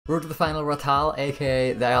Road to the final, Ratal,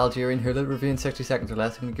 aka the Algerian Hula, reviewing 60 seconds or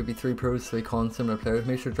less. I'm going to give you 3 pros, 3 cons, similar players.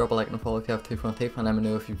 Make sure to drop a like and a follow if you have 2 front teeth, and let me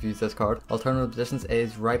know if you've used this card. Alternative positions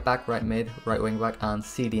is right back, right mid, right wing back, and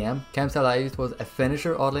CDM. Chem style I used was a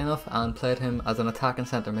finisher, oddly enough, and played him as an attacking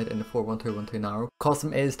centre mid in the 4-1-2-1-2 narrow. Cost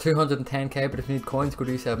him is 210k, but if you need coins, go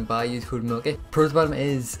to U7 buy, use code Milky. Pros about him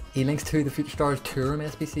is he links to the Future Stars Tourum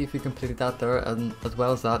SBC if you completed that there, and as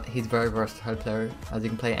well as that, he's a very versatile player as you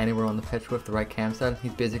can play anywhere on the pitch with the right chem style.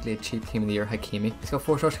 He's basically a cheap team of the year Hakimi. He's got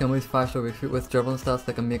 4-star skill moves, 5-star weak foot with dribbling stats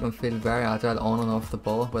that can make him feel very agile on and off the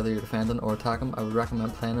ball, whether you're defending or attacking. I would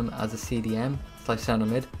recommend playing him as a CDM / centre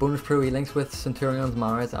mid. Bonus pro, he links with Centurions,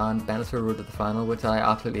 Mahrez and Benacer Road to the final, which I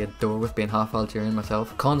absolutely adore with being half Algerian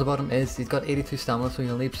myself. Cons about him is he's got 82 stamina, so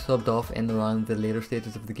you'll need subbed off in around the later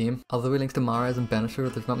stages of the game. Although he links to Mahrez and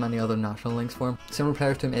Benacer, there's not many other national links for him. Similar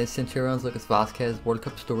players to him is Centurions, Lucas Vazquez, World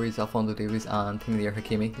Cup stories, Alphonso Davies and Team of the Year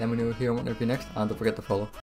Hakimi. Let me know who you want to review next, and don't forget to follow.